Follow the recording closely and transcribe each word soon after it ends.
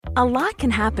A lot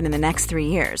can happen in the next 3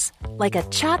 years. Like a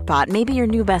chatbot may be your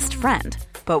new best friend.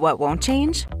 But what won't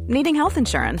change? Needing health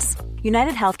insurance.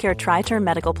 United Healthcare Tri-Term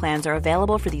Medical Plans are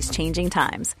available for these changing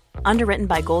times. Underwritten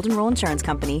by Golden Rule Insurance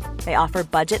Company, they offer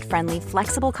budget-friendly,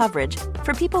 flexible coverage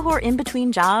for people who are in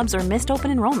between jobs or missed open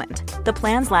enrollment. The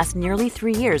plans last nearly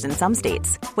 3 years in some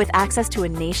states, with access to a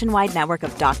nationwide network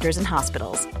of doctors and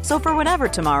hospitals. So for whatever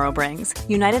tomorrow brings,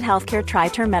 United Healthcare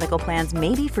Tri-Term Medical Plans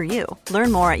may be for you.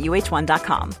 Learn more at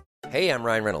uh1.com. Hey, I'm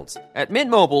Ryan Reynolds. At Mint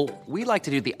Mobile, we like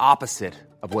to do the opposite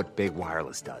of what Big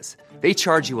Wireless does. They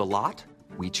charge you a lot.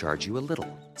 We charge you a little.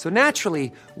 So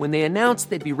naturally, when they announced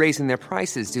they'd be raising their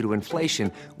prices due to inflation,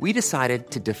 we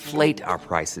decided to deflate our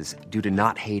prices due to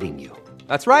not hating you.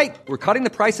 That's right. We're cutting the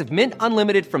price of Mint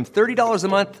Unlimited from $30 a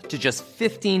month to just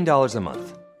 $15 a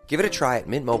month. Give it a try at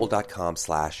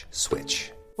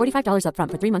mintmobile.com/switch. $45 up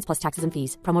front for 3 months plus taxes and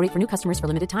fees. Promo rate for new customers for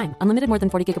limited time. Unlimited more than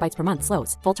 40 gigabytes per month.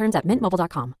 Slows full terms at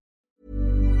mintmobile.com.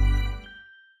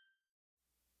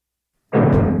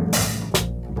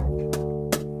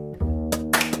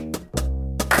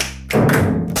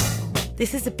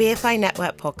 This is the BFI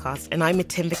Network podcast, and I'm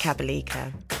Matimba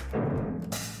Kabalika.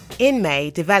 In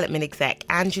May, development exec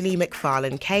Anjali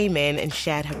McFarlane came in and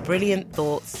shared her brilliant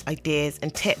thoughts, ideas,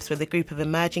 and tips with a group of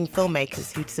emerging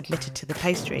filmmakers who'd submitted to the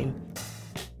poststream.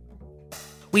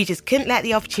 We just couldn't let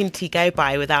the opportunity go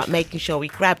by without making sure we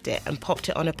grabbed it and popped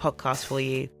it on a podcast for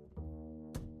you.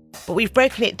 But we've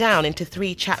broken it down into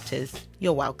 3 chapters.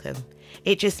 You're welcome.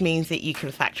 It just means that you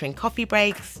can factor in coffee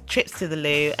breaks, trips to the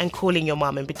loo, and calling your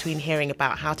mum in between hearing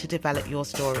about how to develop your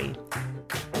story.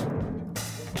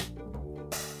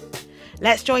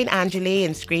 Let's join Anjali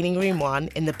in Screening Room 1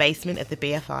 in the basement of the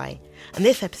BFI. And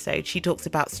this episode, she talks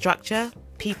about structure,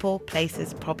 people,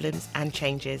 places, problems, and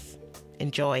changes.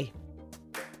 Enjoy.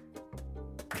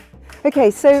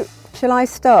 Okay, so shall I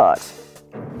start?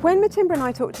 When Matimba and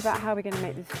I talked about how we're going to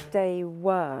make this day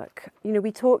work,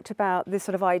 we talked about this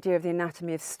sort of idea of the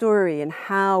anatomy of story and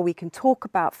how we can talk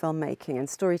about filmmaking and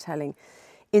storytelling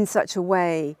in such a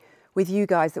way with you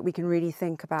guys that we can really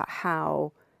think about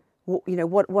how,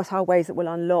 what are ways that will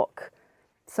unlock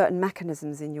certain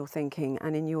mechanisms in your thinking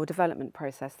and in your development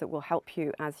process that will help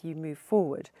you as you move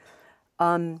forward.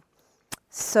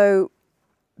 So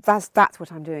that's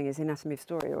what I'm doing, is the anatomy of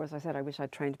story. Or as I said, I wish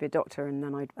I'd trained to be a doctor and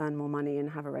then I'd earn more money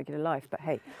and have a regular life. But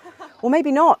hey, or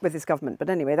maybe not with this government. But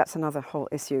anyway, that's another whole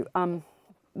issue.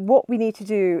 What we need to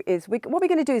do is, what we're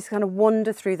going to do is kind of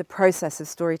wander through the process of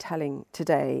storytelling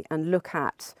today and look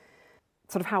at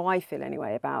sort of how I feel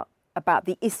anyway about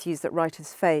the issues that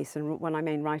writers face. And when I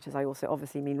mean writers, I also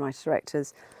obviously mean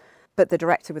writer-directors, but the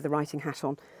director with the writing hat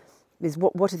on. Is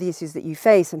what are the issues that you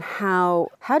face, and how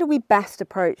do we best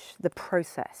approach the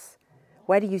process?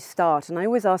 Where do you start? And I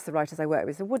always ask the writers I work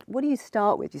with, so what do you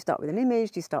start with? Do you start with an image?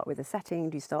 Do you start with a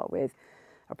setting? Do you start with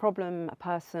a problem, a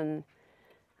person?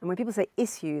 And when people say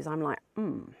issues, I'm like,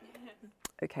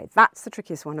 okay, that's the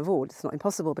trickiest one of all. It's not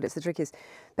impossible, but it's the trickiest.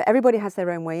 But everybody has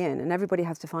their own way in, and everybody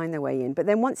has to find their way in. But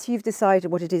then once you've decided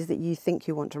what it is that you think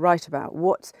you want to write about,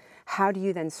 how do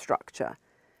you then structure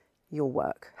your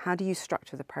work? How do you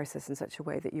structure the process in such a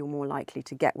way that you're more likely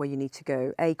to get where you need to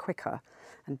go, A, quicker,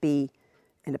 and B,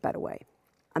 in a better way?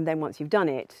 And then once you've done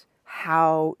it,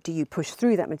 how do you push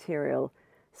through that material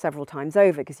several times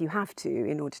over? Because you have to,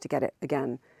 in order to get it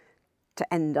again,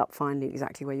 to end up finally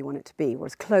exactly where you want it to be, or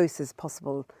as close as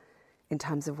possible in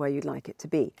terms of where you'd like it to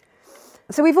be.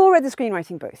 So we've all read the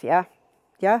screenwriting books, yeah?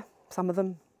 Yeah? Some of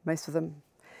them, most of them.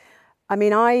 I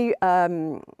mean, I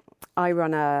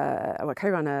co-run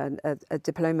a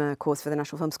diploma course for the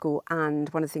National Film School, and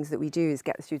one of the things that we do is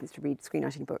get the students to read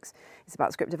screenwriting books. It's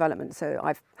about script development, so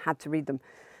I've had to read them,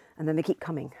 and then they keep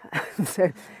coming, so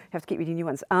you have to keep reading new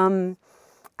ones. And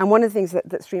one of the things that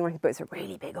screenwriting books are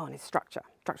really big on is structure.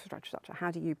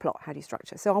 How do you plot? How do you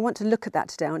structure? So I want to look at that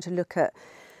today. I want to look at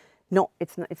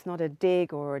it's not a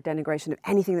dig or a denigration of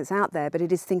anything that's out there, but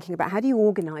it is thinking about how do you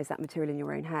organise that material in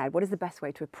your own head? What is the best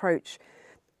way to approach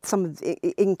some of the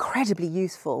incredibly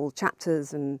useful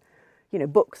chapters and,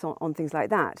 books on things like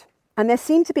that. And there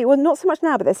seemed to be, well, not so much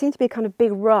now, but there seemed to be a kind of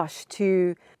big rush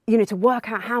to, to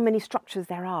work out how many structures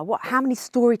there are, how many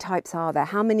story types are there,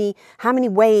 how many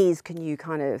ways can you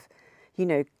kind of,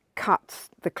 cut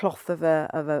the cloth of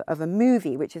a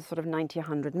movie, which is sort of 90,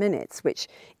 100 minutes, which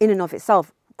in and of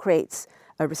itself creates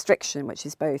a restriction, which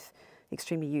is both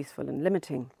extremely useful and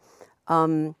limiting.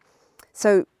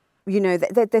 So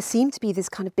there seemed to be this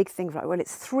kind of big thing, right? Well,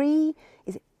 it's 3,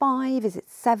 is it 5, is it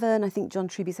 7? I think John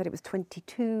Truby said it was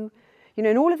 22.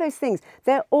 And all of those things,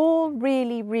 they're all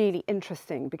really, really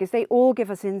interesting because they all give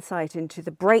us insight into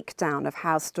the breakdown of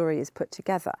how story is put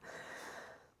together.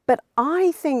 But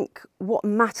I think what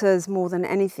matters more than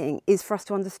anything is for us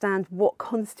to understand what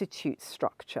constitutes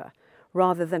structure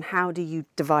rather than how do you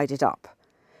divide it up.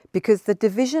 Because the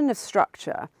division of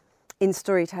structure in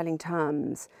storytelling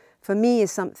terms, for me,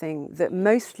 is something that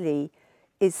mostly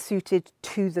is suited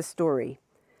to the story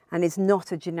and is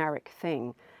not a generic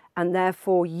thing. And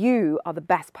therefore, you are the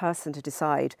best person to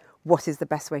decide what is the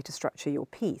best way to structure your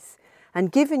piece.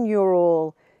 And given you're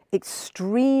all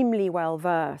extremely well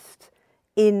versed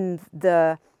in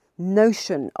the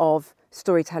notion of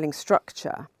storytelling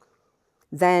structure,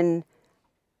 then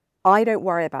I don't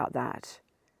worry about that.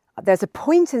 There's a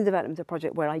point in the development of a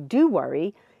project where I do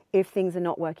worry if things are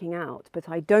not working out, but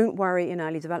I don't worry in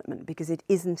early development because it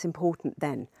isn't important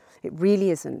then. It really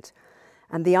isn't.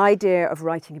 And the idea of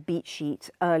writing a beat sheet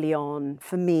early on,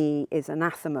 for me, is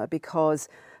anathema, because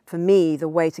for me, the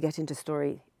way to get into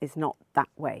story is not that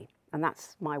way. And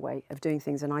that's my way of doing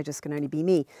things, and I just can only be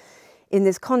me in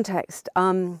this context.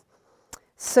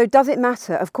 So does it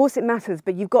matter? Of course it matters,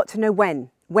 but you've got to know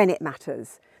when it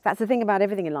matters. That's the thing about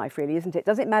everything in life, really, isn't it?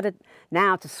 Does it matter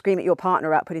now to scream at your partner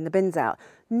about putting the bins out?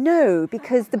 No,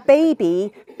 because the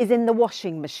baby is in the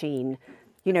washing machine,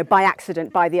 by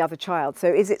accident by the other child.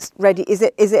 So is it ready? Is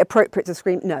it appropriate to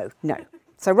scream? No.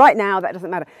 So right now, that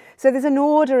doesn't matter. So there's an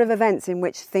order of events in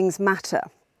which things matter.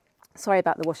 Sorry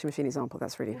about the washing machine example.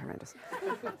 That's really horrendous.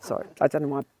 Sorry, I don't know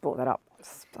why I brought that up.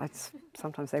 I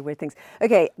sometimes say weird things.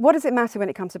 Okay, what does it matter when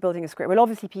it comes to building a script? Well,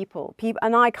 obviously people,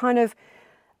 and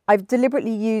I've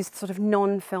deliberately used sort of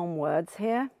non-film words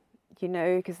here,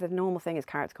 because the normal thing is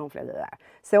character conflict. Blah, blah.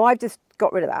 So I've just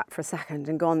got rid of that for a second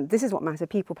and gone, this is what matters: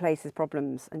 people, places,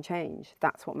 problems, and change.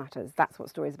 That's what matters. That's what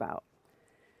story's about.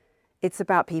 It's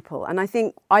about people. And I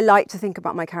think I like to think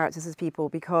about my characters as people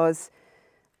because,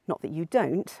 not that you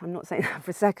don't, I'm not saying that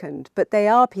for a second, but they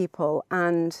are people,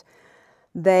 and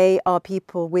they are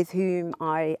people with whom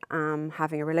I am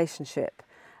having a relationship.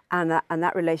 And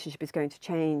that relationship is going to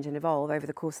change and evolve over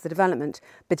the course of the development,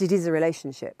 but it is a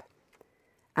relationship.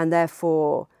 And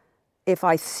therefore, if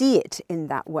I see it in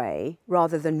that way,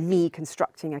 rather than me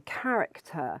constructing a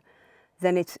character,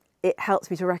 then it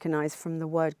helps me to recognise from the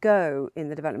word go in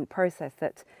the development process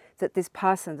that this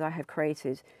person that I have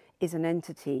created is an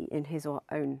entity in his or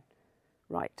own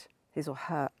right, his or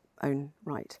her own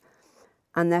right.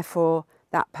 And therefore,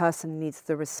 that person needs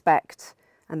the respect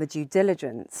and the due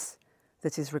diligence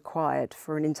that is required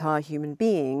for an entire human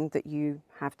being that you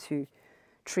have to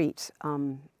treat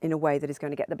in a way that is going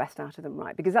to get the best out of them,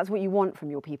 right? Because that's what you want from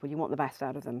your people. You want the best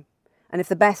out of them. And if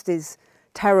the best is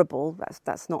terrible,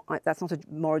 that's not a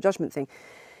moral judgment thing.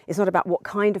 It's not about what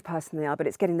kind of person they are, but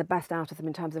it's getting the best out of them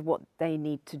in terms of what they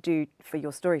need to do for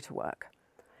your story to work.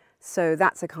 So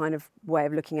that's a kind of way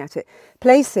of looking at it.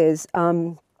 Places,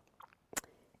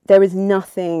 there is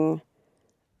nothing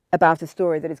about a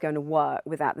story that is going to work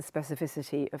without the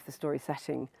specificity of the story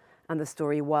setting and the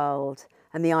story world.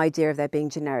 And the idea of there being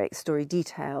generic story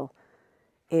detail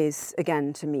is,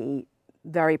 again, to me,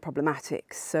 very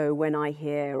problematic. So when I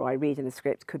hear or I read in a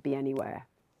script, could be anywhere.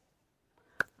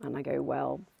 And I go,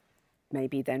 well,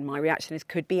 maybe then my reaction is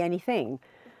could be anything.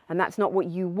 And that's not what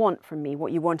you want from me.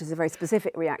 What you want is a very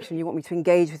specific reaction. You want me to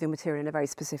engage with your material in a very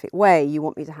specific way. You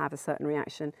want me to have a certain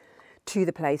reaction to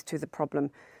the place, to the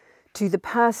problem, to the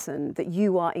person that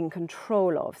you are in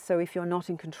control of. So if you're not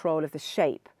in control of the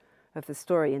shape of the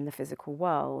story in the physical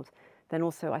world, then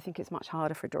also I think it's much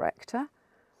harder for a director.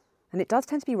 And it does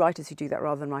tend to be writers who do that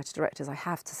rather than writer-directors, I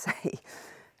have to say.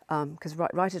 Because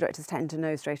writer-directors tend to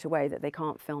know straight away that they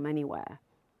can't film anywhere.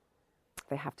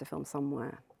 They have to film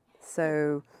somewhere.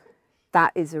 So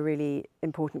that is a really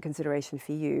important consideration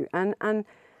for you. And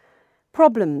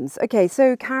problems. Okay,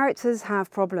 so characters have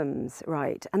problems,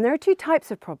 right? And there are two types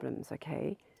of problems,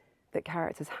 okay, that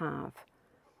characters have.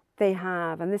 They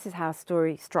have, and this is how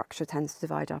story structure tends to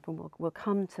divide up, and we'll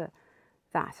come to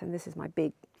that. And this is my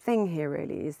big thing here,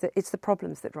 really, is that it's the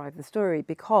problems that drive the story,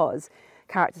 because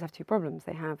characters have two problems.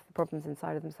 They have the problems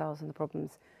inside of themselves and the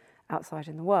problems outside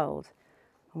in the world.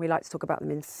 And we like to talk about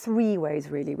them in three ways,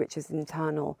 really, which is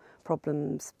internal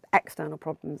problems, external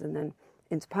problems, and then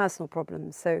interpersonal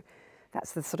problems. So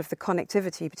that's the sort of the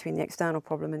connectivity between the external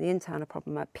problem and the internal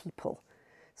problem are people.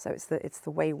 So it's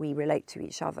the way we relate to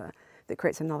each other that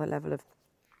creates another level of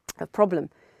problem.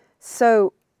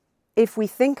 So if we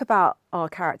think about our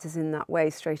characters in that way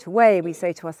straight away, we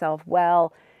say to ourselves,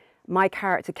 well, my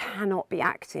character cannot be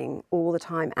acting all the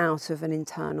time out of an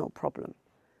internal problem,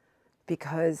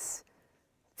 because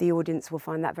the audience will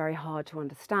find that very hard to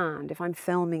understand. If I'm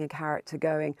filming a character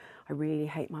going, I really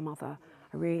hate my mother,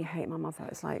 I really hate my mother,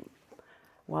 it's like,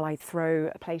 while I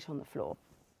throw a plate on the floor,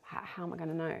 how am I going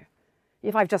to know?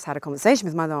 If I've just had a conversation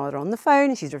with my mother on the phone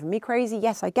and she's driven me crazy,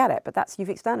 yes, I get it, but you've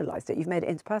externalised it. You've made it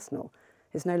interpersonal.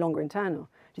 It's no longer internal. Do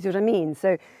you see what I mean?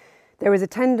 So there is a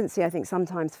tendency, I think,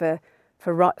 sometimes for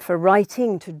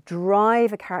writing to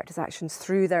drive a character's actions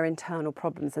through their internal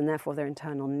problems and therefore their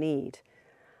internal need.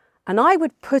 And I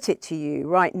would put it to you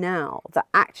right now that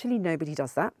actually nobody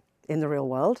does that in the real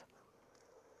world.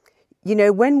 You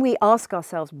know, when we ask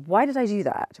ourselves, why did I do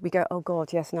that? We go, oh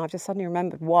God, yes, now I've just suddenly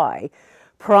remembered why.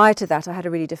 Prior to that, I had a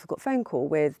really difficult phone call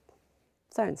with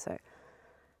so-and-so.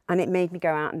 And it made me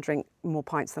go out and drink more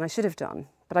pints than I should have done.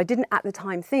 But I didn't at the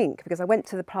time think, because I went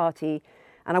to the party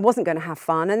and I wasn't going to have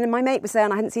fun. And then my mate was there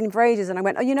and I hadn't seen him for ages. And I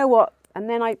went, oh, you know what? And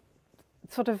then I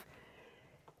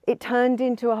it turned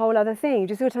into a whole other thing.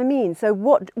 Do you see what I mean? So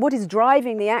what is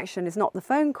driving the action is not the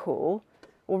phone call,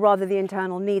 or rather the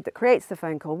internal need that creates the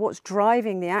phone call. What's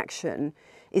driving the action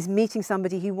is meeting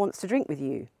somebody who wants to drink with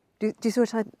you. Do you see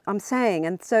what I'm saying?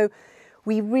 And so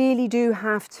we really do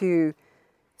have to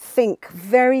think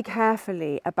very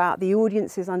carefully about the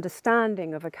audience's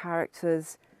understanding of a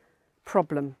character's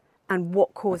problem and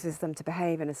what causes them to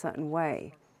behave in a certain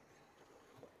way.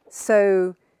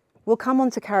 So we'll come on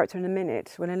to character in a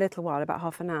minute, or in a little while, about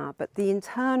half an hour, but the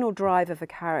internal drive of a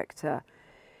character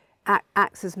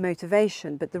acts as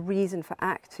motivation, but the reason for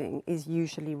acting is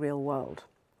usually real world.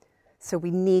 So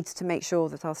we need to make sure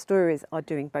that our stories are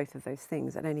doing both of those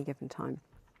things at any given time.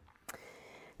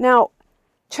 Now,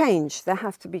 change, there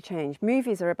has to be change.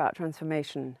 Movies are about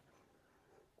transformation.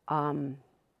 The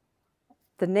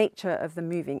nature of the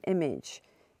moving image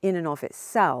in and of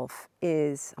itself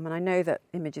is, I know that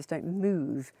images don't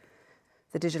move.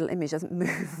 The digital image doesn't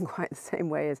move in quite the same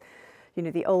way as,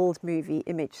 the old movie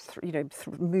image,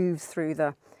 moves through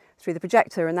the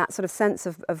projector, and that sort of sense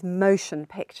of motion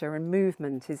picture and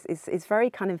movement is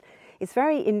very it's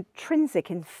very intrinsic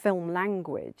in film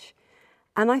language.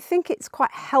 And I think it's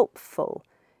quite helpful,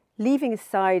 leaving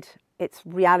aside its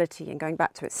reality and going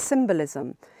back to its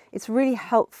symbolism, it's really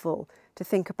helpful to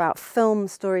think about film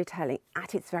storytelling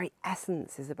at its very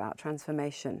essence is about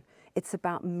transformation. It's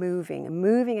about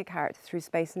moving a character through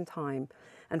space and time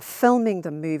and filming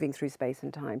them moving through space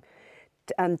and time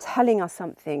and telling us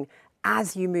something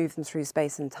as you move them through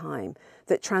space and time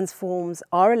that transforms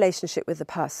our relationship with the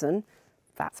person,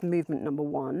 that's movement number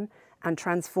one, and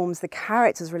transforms the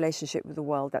character's relationship with the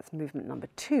world, that's movement number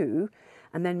two,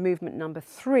 and then movement number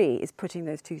three is putting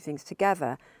those two things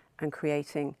together and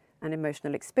creating an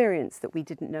emotional experience that we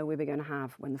didn't know we were going to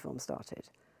have when the film started.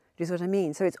 Do you see what I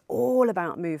mean? So it's all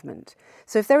about movement.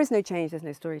 So if there is no change, there's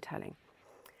no storytelling.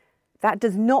 That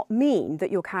does not mean that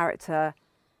your character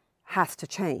has to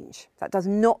change. That does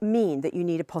not mean that you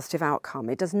need a positive outcome.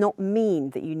 It does not mean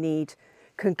that you need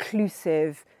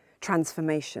conclusive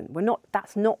transformation.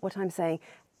 That's not what I'm saying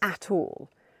at all.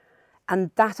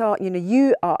 And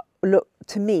you look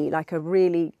to me like a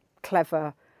really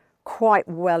clever, quite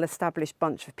well-established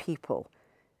bunch of people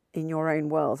in your own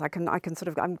worlds.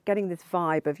 I'm getting this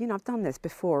vibe of, I've done this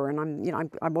before and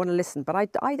I want to listen, but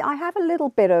I have a little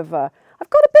bit of I've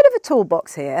got a bit of a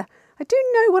toolbox here. I do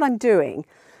know what I'm doing,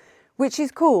 which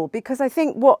is cool, because I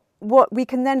think what we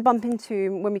can then bump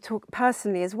into when we talk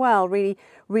personally as well, really,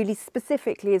 really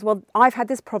specifically is, well, I've had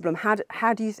this problem. How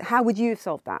would you have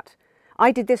solved that?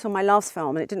 I did this on my last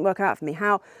film and it didn't work out for me.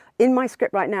 How, in my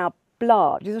script right now,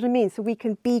 blah, do you know what I mean? So we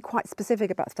can be quite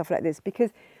specific about stuff like this,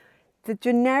 because the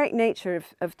generic nature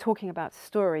of talking about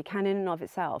story can in and of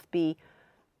itself be,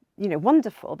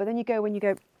 wonderful. But then when you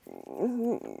go,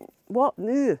 what?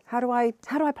 Ugh, how do I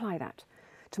apply that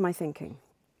to my thinking?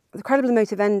 The credible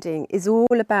emotive ending is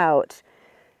all about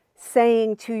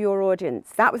saying to your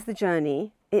audience, that was the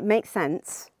journey, it makes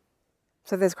sense,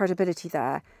 so there's credibility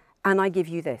there, and I give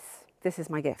you this. This is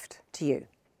my gift to you.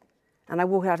 And I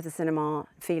walk out of the cinema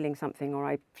feeling something, or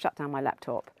I shut down my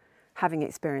laptop having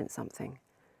experienced something.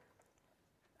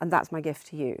 And that's my gift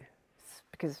to you,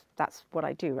 because that's what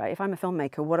I do, right? If I'm a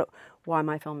filmmaker, why am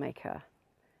I a filmmaker?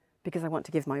 Because I want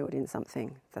to give my audience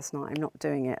something. I'm not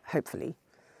doing it, hopefully,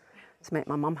 to make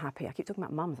my mum happy. I keep talking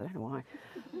about mums, I don't know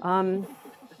why.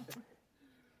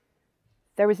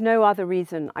 There is no other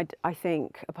reason, I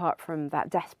think, apart from that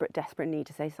desperate need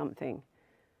to say something.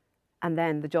 And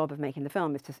then the job of making the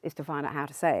film is to find out how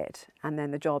to say it. And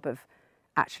then the job of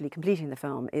actually completing the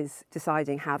film is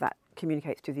deciding how that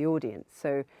communicates to the audience.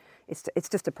 So it's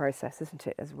just a process, isn't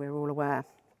it, as we're all aware.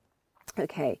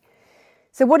 Okay,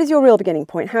 so what is your real beginning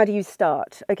point? How do you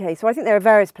start? Okay, so I think there are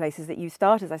various places that you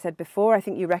start. As I said before, I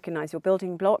think you recognise your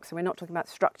building blocks. So we're not talking about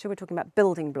structure, we're talking about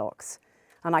building blocks.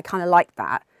 And I kind of like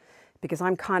that, because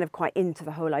I'm kind of quite into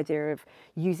the whole idea of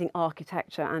using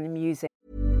architecture and music.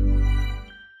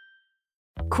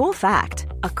 Cool fact,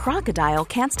 a crocodile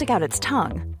can't stick out its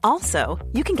tongue. Also,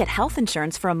 you can get health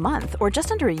insurance for a month or just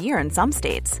under a year in some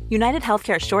states. United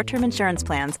Healthcare short-term insurance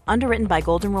plans, underwritten by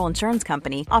Golden Rule Insurance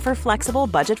Company, offer flexible,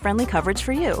 budget-friendly coverage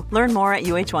for you. Learn more at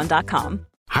uh1.com.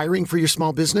 Hiring for your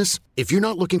small business? If you're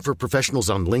not looking for professionals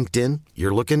on LinkedIn,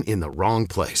 you're looking in the wrong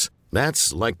place.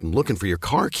 That's like looking for your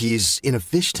car keys in a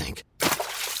fish tank.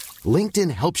 LinkedIn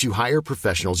helps you hire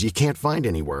professionals you can't find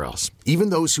anywhere else,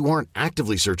 even those who aren't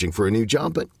actively searching for a new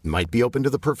job but might be open to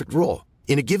the perfect role.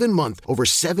 In a given month, over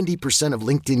 70% of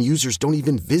LinkedIn users don't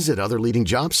even visit other leading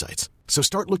job sites. So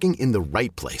start looking in the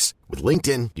right place. With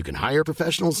LinkedIn, you can hire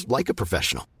professionals like a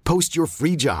professional. Post your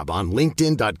free job on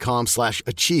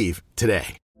linkedin.com/achieve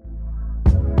today.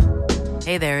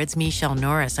 Hey there, it's Michelle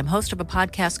Norris. I'm host of a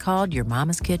podcast called Your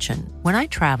Mama's Kitchen. When I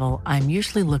travel, I'm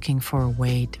usually looking for a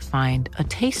way to find a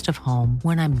taste of home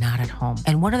when I'm not at home.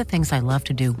 And one of the things I love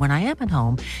to do when I am at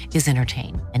home is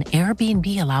entertain. And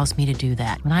Airbnb allows me to do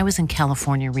that. When I was in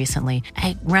California recently,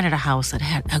 I rented a house that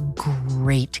had a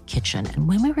great kitchen. And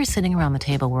when we were sitting around the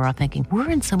table, we were all thinking,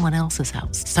 we're in someone else's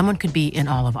house. Someone could be in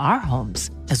all of our homes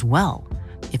as well.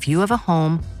 If you have a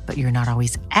home, but you're not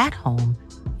always at home,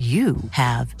 you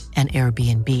have an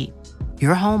Airbnb.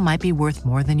 Your home might be worth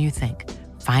more than you think.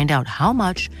 Find out how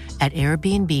much at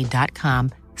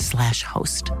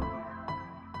airbnb.com/host.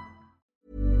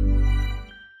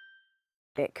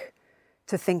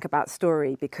 To think about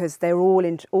story, because they're all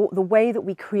the way that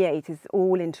we create is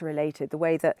all interrelated. The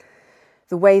way that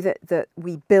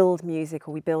we build music,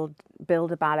 or we build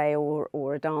a ballet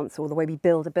or a dance, or the way we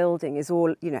build a building is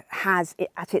all, has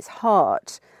it at its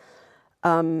heart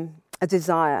a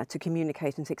desire to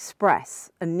communicate and to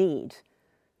express a need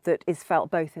that is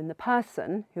felt both in the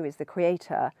person, who is the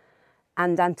creator,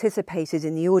 and anticipated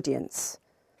in the audience,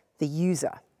 the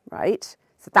user, right?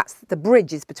 So that's the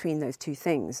bridge is between those two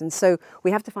things. And so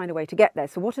we have to find a way to get there.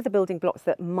 So what are the building blocks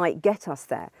that might get us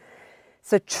there?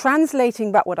 So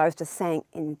translating back what I was just saying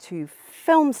into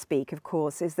film speak, of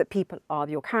course, is that people are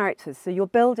your characters. So your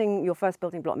first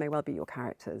building block may well be your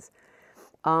characters.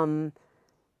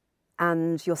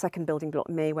 And your second building block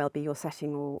may well be your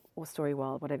setting or story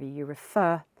world, whatever you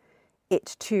refer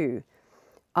it to.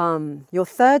 Your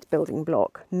third building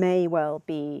block may well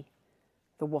be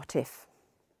the what if,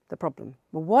 the problem.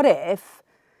 Well, what if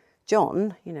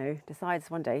John, decides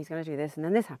one day he's going to do this and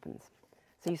then this happens?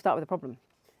 So you start with a problem.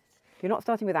 You're not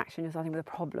starting with action, you're starting with a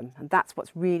problem. And that's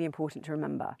what's really important to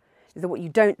remember, is that what you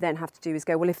don't then have to do is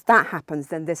go, well, if that happens,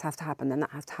 then this has to happen, then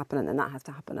that has to happen, and then that has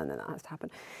to happen, and then that has to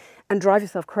happen. And drive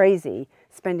yourself crazy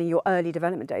spending your early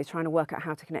development days trying to work out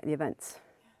how to connect the events.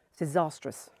 It's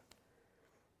disastrous.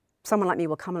 Someone like me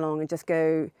will come along and just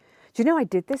go, do you know I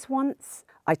did this once?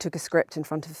 I took a script in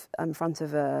front of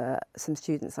some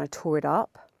students and I tore it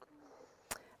up.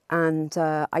 And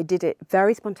I did it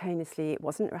very spontaneously. It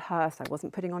wasn't rehearsed. I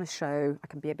wasn't putting on a show. I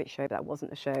can be a bit show, but that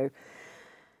wasn't a show.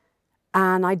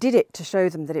 And I did it to show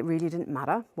them that it really didn't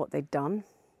matter what they'd done,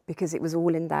 because it was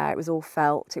all in there, it was all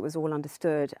felt, it was all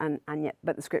understood,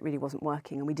 but the script really wasn't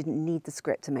working, and we didn't need the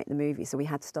script to make the movie, so we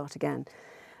had to start again.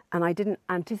 And I didn't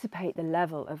anticipate the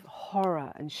level of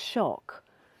horror and shock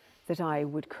that I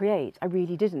would create. I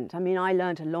really didn't. I mean, I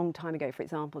learned a long time ago, for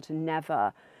example, to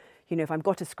never, if I've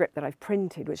got a script that I've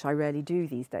printed, which I rarely do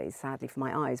these days, sadly for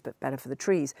my eyes, but better for the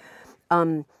trees,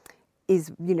 when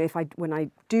I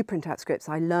do print out scripts,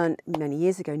 I learned many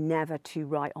years ago never to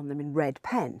write on them in red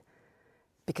pen,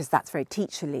 because that's very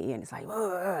teacherly, and it's like,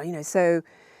 so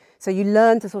you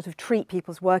learn to sort of treat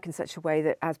people's work in such a way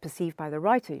that, as perceived by the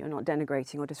writer, you're not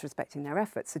denigrating or disrespecting their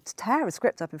efforts. So to tear a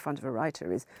script up in front of a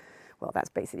writer is, well, that's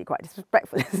basically quite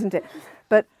disrespectful, isn't it?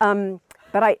 But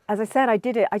as I said, I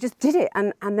did it. I just did it,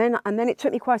 and then it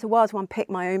took me quite a while to unpick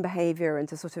my own behaviour and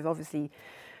to sort of obviously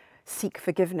seek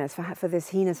forgiveness for this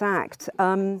heinous act.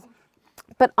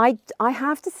 But I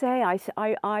have to say,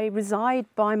 I reside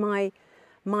by my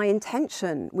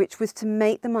intention, which was to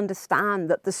make them understand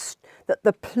that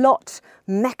the plot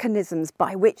mechanisms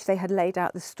by which they had laid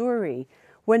out the story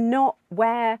were not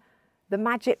where the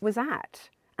magic was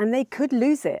at. And they could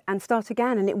lose it and start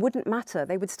again, and it wouldn't matter.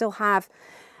 They would still have...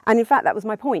 And in fact, that was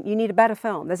my point. You need a better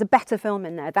film. There's a better film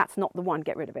in there. That's not the one.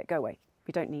 Get rid of it. Go away.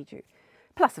 We don't need you.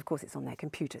 Plus, of course, it's on their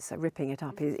computers, so ripping it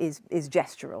up is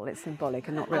gestural. It's symbolic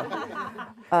and not real.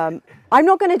 I'm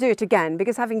not going to do it again,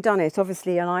 because having done it,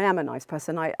 obviously, and I am a nice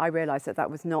person, I realised that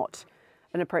was not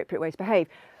an appropriate way to behave.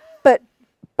 But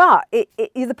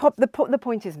the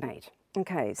point is made.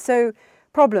 Okay, so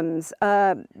problems.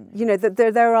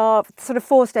 There are sort of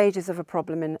 4 stages of a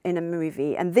problem in a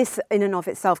movie, and this, in and of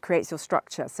itself, creates your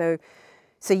structure. So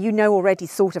you know already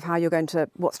sort of how you're going to,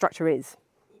 what structure is.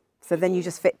 So then you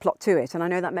just fit plot to it. And I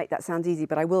know that sounds easy,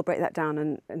 but I will break that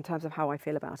down in terms of how I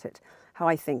feel about it, how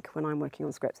I think when I'm working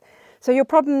on scripts. So your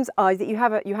problems are that you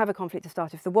have a conflict to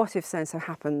start. If the what if so-and-so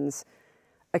happens,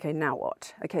 okay, now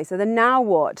what? Okay, so the now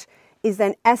what is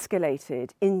then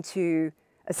escalated into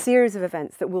a series of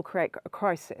events that will create a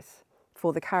crisis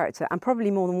for the character, and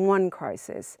probably more than one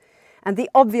crisis. And the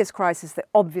obvious crisis that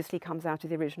obviously comes out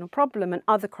of the original problem, and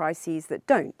other crises that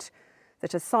don't,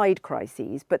 that are side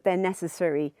crises, but they're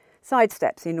necessary side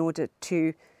steps in order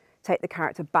to take the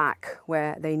character back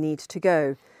where they need to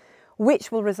go,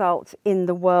 which will result in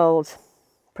the world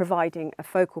providing a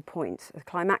focal point, a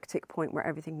climactic point where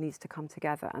everything needs to come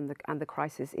together and the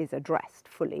crisis is addressed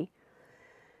fully,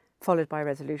 followed by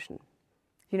resolution.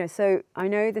 You know, so I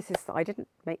know I didn't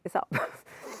make this up.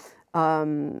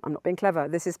 I'm not being clever.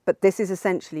 But this is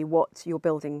essentially what your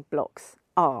building blocks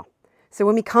are. So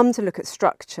when we come to look at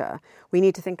structure, we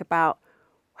need to think about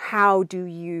how do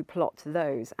you plot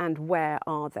those and where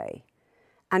are they?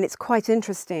 And it's quite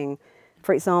interesting,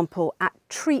 for example, at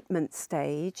treatment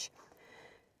stage,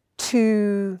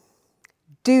 to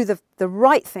do the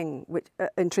right thing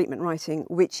in treatment writing,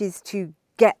 which is to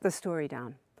get the story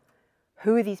down.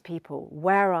 Who are these people?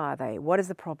 Where are they? What is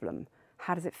the problem?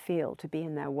 How does it feel to be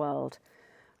in their world?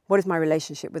 What is my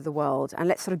relationship with the world? And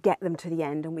let's sort of get them to the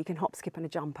end, and we can hop, skip and a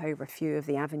jump over a few of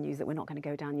the avenues that we're not going to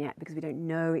go down yet because we don't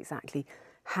know exactly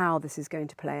how this is going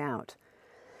to play out.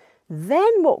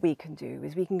 Then what we can do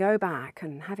is we can go back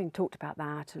and, having talked about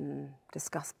that and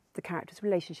discuss the characters'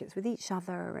 relationships with each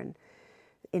other and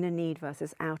inner need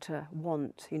versus outer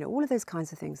want, you know, all of those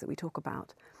kinds of things that we talk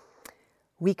about,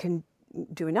 we can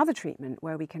do another treatment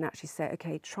where we can actually say,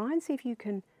 okay, try and see if you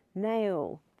can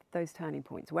nail those turning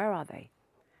points. Where are they?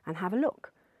 And have a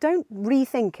look. Don't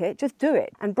rethink it, just do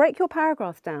it. And break your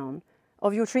paragraphs down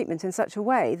of your treatment in such a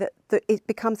way that it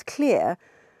becomes clear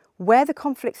where the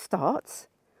conflict starts,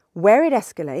 where it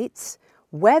escalates,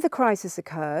 where the crisis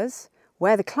occurs,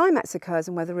 where the climax occurs,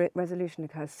 and where the resolution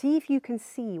occurs. See if you can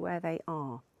see where they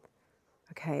are.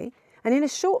 Okay? And in a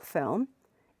short film,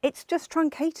 it's just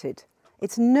truncated.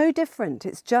 It's no different.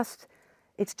 It's just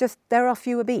there are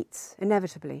fewer beats,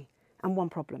 inevitably, and one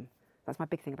problem. That's my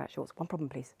big thing about shorts. One problem,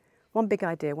 please. One big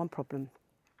idea, one problem.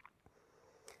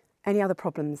 Any other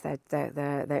problems,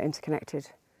 they're interconnected.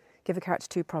 Give a character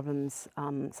two problems,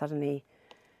 suddenly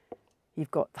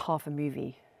you've got half a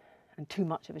movie and too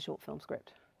much of a short film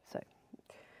script. So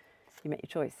you make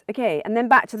your choice. Okay, and then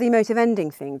back to the emotive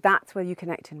ending thing. That's where you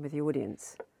connect in with the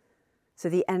audience. So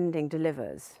the ending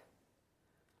delivers.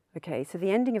 Okay, so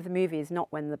the ending of the movie is not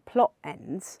when the plot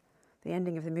ends. The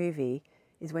ending of the movie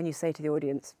is when you say to the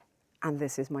audience, and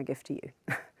this is my gift to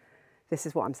you. This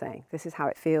is what I'm saying. This is how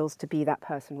it feels to be that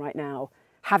person right now,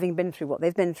 having been through what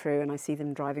they've been through, and I see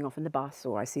them driving off in the bus,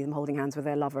 or I see them holding hands with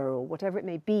their lover, or whatever it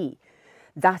may be.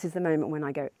 That is the moment when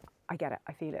I go, I get it,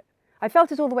 I feel it. I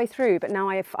felt it all the way through, but now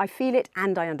I feel it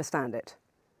and I understand it.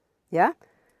 Yeah?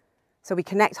 So we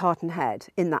connect heart and head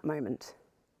in that moment.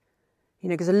 You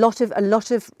know, because a lot of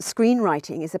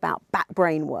screenwriting is about back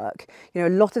brain work. You know,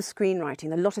 a lot of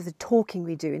screenwriting, a lot of the talking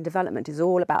we do in development is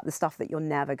all about the stuff that you're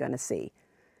never going to see.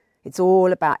 It's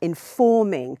all about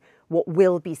informing what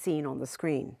will be seen on the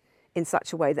screen in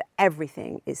such a way that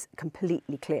everything is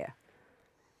completely clear.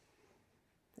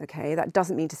 Okay, that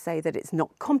doesn't mean to say that it's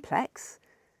not complex.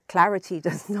 Clarity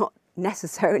does not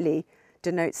necessarily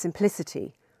denote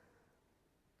simplicity.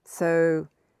 So,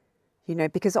 you know,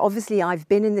 because obviously I've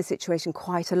been in this situation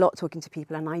quite a lot talking to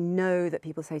people, and I know that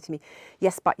people say to me,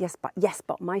 yes, but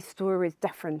my story is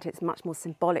different. It's much more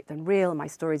symbolic than real. My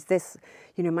story is this,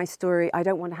 you know, my story, I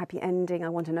don't want a happy ending. I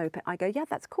want an open. I go, yeah,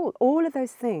 that's cool. All of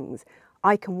those things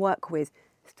I can work with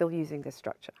still using this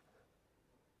structure,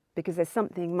 because there's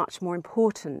something much more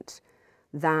important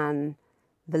than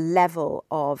the level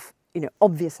of, you know,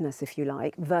 obviousness, if you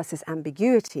like, versus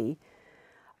ambiguity,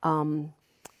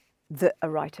 that a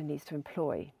writer needs to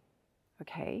employ.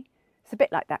 Okay, it's a bit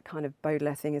like that kind of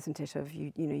Baudelaire thing, isn't it? Of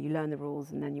you know, you learn the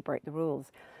rules and then you break the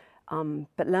rules,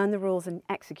 but learn the rules and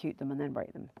execute them and then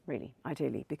break them. Really,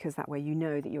 ideally, because that way you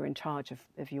know that you're in charge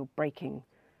of your breaking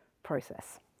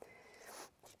process.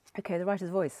 Okay, the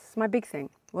writer's voice. It's my big thing.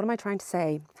 What am I trying to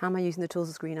say? How am I using the tools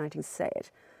of screenwriting to say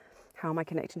it? How am I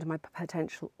connecting to my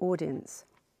potential audience?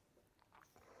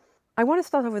 I want to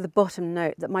start off with the bottom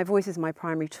note that my voice is my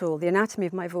primary tool. The anatomy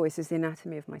of my voice is the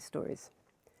anatomy of my stories.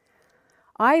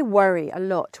 I worry a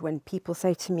lot when people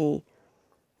say to me,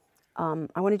 I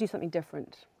want to do something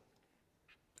different.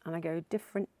 And I go,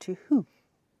 different to who?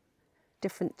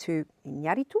 Different to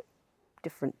Iñárritu?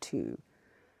 Different to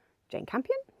Jane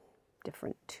Campion?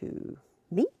 Different to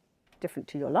me? Different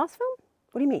to your last film?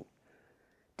 What do you mean?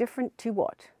 Different to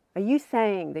what? Are you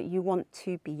saying that you want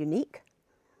to be unique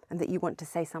and that you want to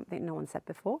say something no one said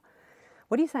before?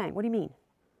 What are you saying? What do you mean?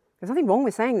 There's nothing wrong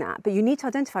with saying that, but you need to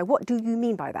identify, what do you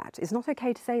mean by that? It's not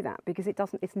okay to say that because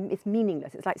it's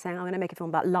meaningless. It's like saying, I'm going to make a film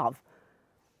about love.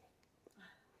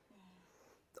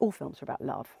 All films are about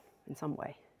love in some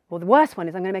way. Well, the worst one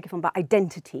is I'm going to make a film about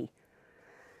identity.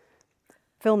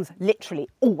 Films literally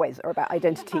always are about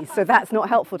identity, so that's not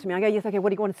helpful to me. I go, yes, okay, what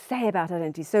do you want to say about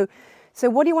identity? So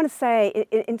what do you want to say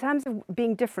in terms of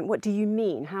being different? What do you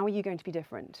mean? How are you going to be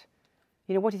different?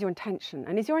 You know, what is your intention?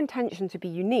 And is your intention to be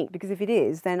unique? Because if it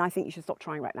is, then I think you should stop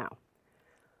trying right now.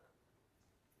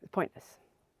 It's pointless.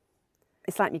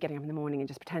 It's like me getting up in the morning and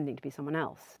just pretending to be someone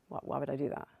else. Why would I do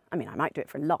that? I mean, I might do it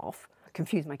for a laugh,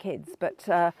 confuse my kids, but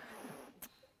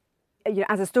you know,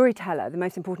 as a storyteller, the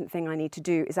most important thing I need to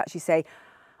do is actually say,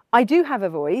 I do have a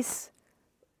voice.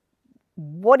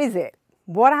 What is it?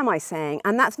 What am I saying?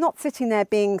 And that's not sitting there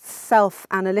being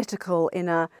self-analytical in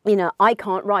a I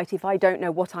can't write if I don't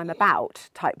know what I'm about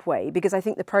type way, because I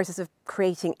think the process of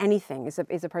creating anything is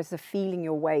a process of feeling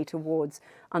your way towards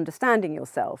understanding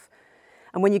yourself.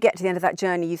 And when you get to the end of that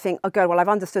journey, you think, oh God, well, I've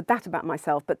understood that about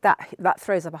myself, but that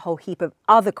throws up a whole heap of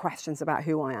other questions about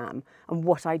who I am and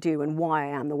what I do and why I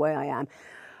am the way I am.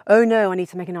 Oh no, I need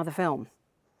to make another film,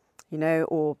 you know,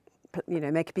 or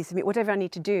make a piece of meat, whatever I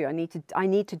need to do. I need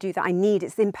to do that.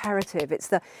 It's the imperative. It's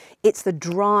the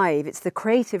drive. It's the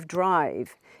creative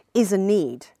drive is a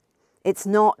need. It's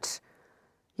not,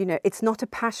 it's not a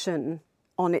passion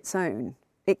on its own.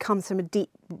 It comes from a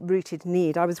deep-rooted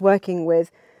need. I was working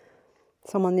with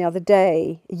someone the other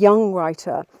day, a young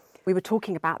writer. We were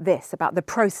talking about this, about the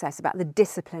process, about the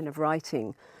discipline of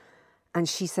writing. And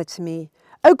she said to me,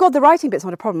 oh God, the writing bit's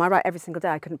not a problem. I write every single day.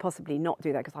 I couldn't possibly not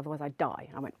do that because otherwise I'd die.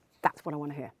 And I went, that's what I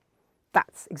want to hear.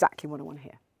 That's exactly what I want to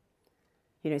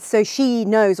hear. So she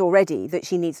knows already that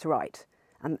she needs to write.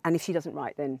 And if she doesn't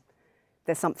write, then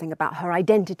there's something about her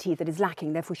identity that is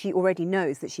lacking. Therefore, she already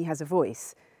knows that she has a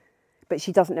voice, but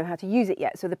she doesn't know how to use it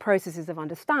yet. So the processes of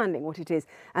understanding what it is.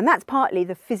 And that's partly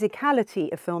the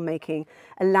physicality of filmmaking,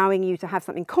 allowing you to have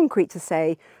something concrete to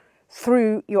say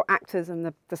through your actors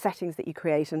and the settings that you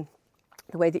create and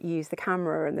the way that you use the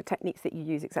camera and the techniques that you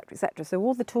use, etc., etc. So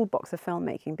all the toolbox of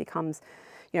filmmaking becomes,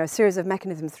 a series of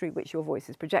mechanisms through which your voice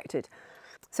is projected.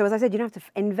 So as I said, you don't have to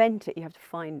invent it, you have to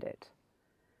find it.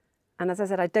 And as I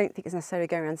said, I don't think it's necessarily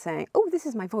going around saying, oh, this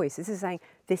is my voice. This is saying,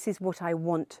 this is what I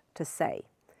want to say.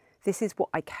 This is what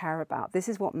I care about. This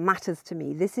is what matters to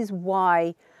me. This is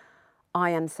why I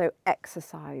am so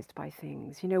exercised by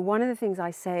things. One of the things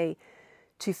I say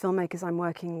to filmmakers I'm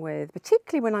working with,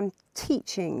 particularly when I'm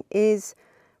teaching, is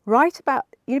write about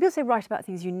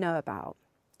things you know about.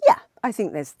 Yeah, I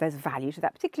think there's value to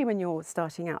that, particularly when you're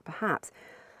starting out perhaps.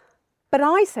 But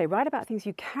I say write about things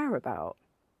you care about.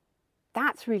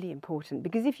 That's really important,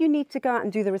 because if you need to go out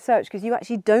and do the research because you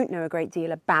actually don't know a great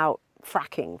deal about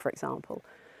fracking, for example,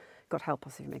 God help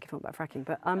us if you make a film about fracking,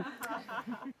 but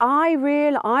I've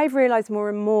realised more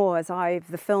and more as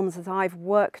the films that I've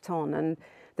worked on and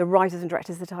the writers and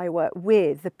directors that I work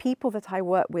with, the people that I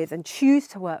work with and choose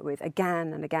to work with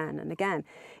again and again and again,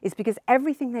 is because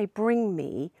everything they bring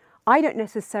me, I don't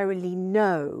necessarily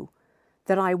know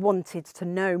that I wanted to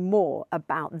know more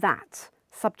about that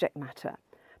subject matter.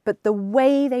 But the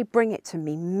way they bring it to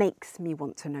me makes me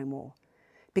want to know more,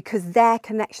 because their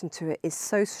connection to it is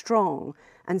so strong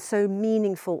and so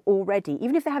meaningful already,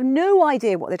 even if they have no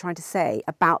idea what they're trying to say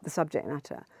about the subject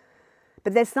matter.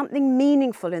 But there's something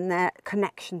meaningful in their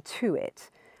connection to it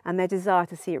and their desire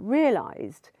to see it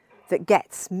realised that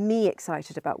gets me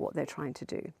excited about what they're trying to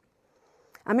do.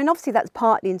 I mean, obviously that's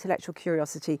partly intellectual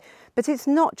curiosity, but it's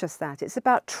not just that. It's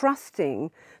about trusting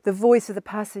the voice of the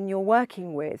person you're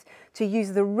working with to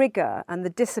use the rigour and the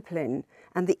discipline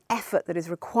and the effort that is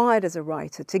required as a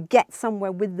writer to get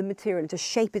somewhere with the material and to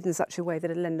shape it in such a way that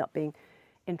it'll end up being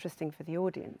interesting for the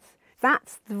audience.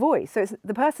 That's the voice. So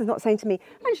the person's not saying to me,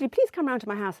 Anjali, please come round to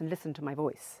my house and listen to my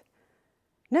voice.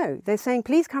 No, they're saying,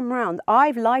 please come round.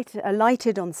 I've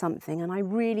lighted on something and I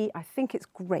think it's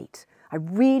great. I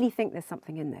really think there's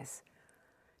something in this.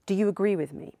 Do you agree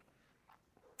with me?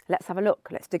 Let's have a look.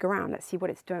 Let's dig around. Let's see what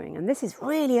it's doing. And this is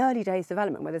really early days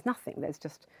development where there's nothing. There's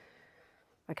just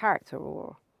a character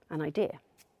or an idea,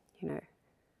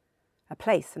 a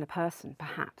place and a person,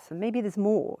 perhaps. And maybe there's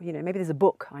more, maybe there's a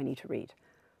book I need to read.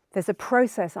 There's a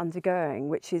process undergoing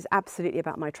which is absolutely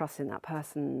about my trust in that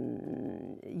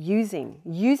person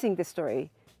using this story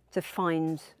to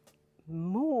find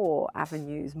more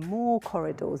avenues, more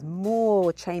corridors,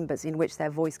 more chambers in which their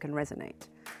voice can resonate,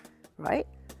 right?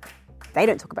 They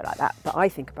don't talk about it like that, but I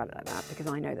think about it like that because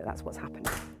I know that that's what's happening.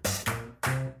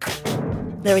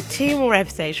 There are 2 more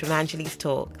episodes from Anjali's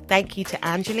talk. Thank you to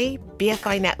Anjali,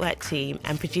 BFI Network team,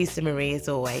 and producer Marie as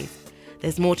always.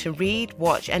 There's more to read,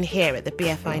 watch and hear at the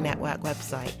BFI Network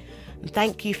website. And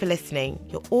thank you for listening.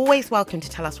 You're always welcome to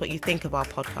tell us what you think of our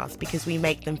podcast because we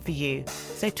make them for you.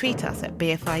 So tweet us at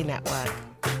BFI Network.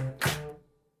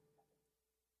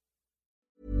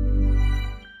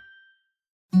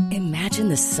 Imagine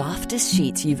the softest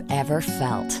sheets you've ever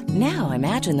felt. Now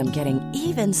imagine them getting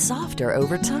even softer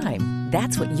over time.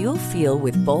 That's what you'll feel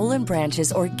with Boll &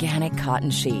 Branch's organic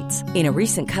cotton sheets. In a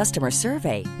recent customer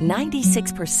survey,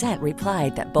 96%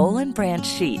 replied that Boll & Branch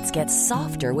sheets get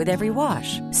softer with every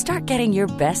wash. Start getting your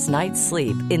best night's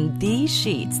sleep in these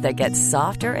sheets that get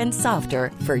softer and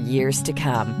softer for years to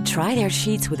come. Try their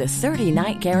sheets with a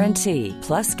 30-night guarantee.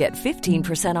 Plus, get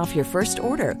 15% off your first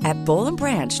order at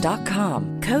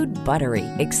bollandbranch.com. Code BUTTERY.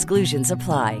 Exclusions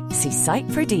apply. See site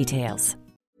for details.